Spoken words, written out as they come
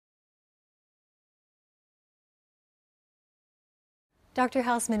Dr.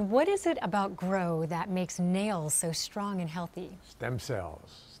 Hausman, what is it about Groh that makes nails so strong and healthy? Stem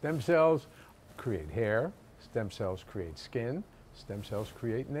cells. Stem cells create hair, stem cells create skin, stem cells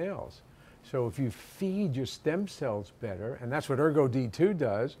create nails. So if you feed your stem cells better, and that's what Ergo D2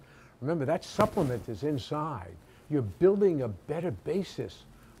 does, remember that supplement is inside. You're building a better basis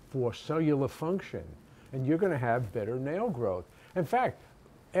for cellular function, and you're going to have better nail growth. In fact,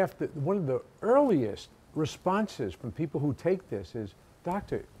 after one of the earliest responses from people who take this is,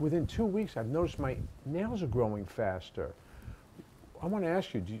 doctor, within 2 weeks I've noticed my nails are growing faster. I want to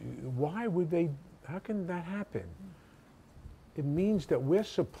ask you, why would they, how can that happen? It means that we're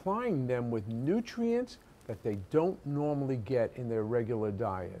supplying them with nutrients that they don't normally get in their regular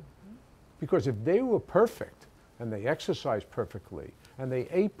diet. Because if they were perfect, and they exercised perfectly, and they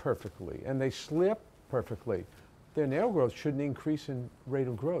ate perfectly, and they slept perfectly, their nail growth shouldn't increase in rate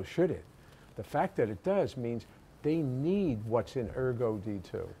of growth, should it? The fact that it does means they need what's in Ergo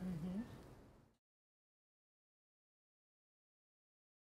D2.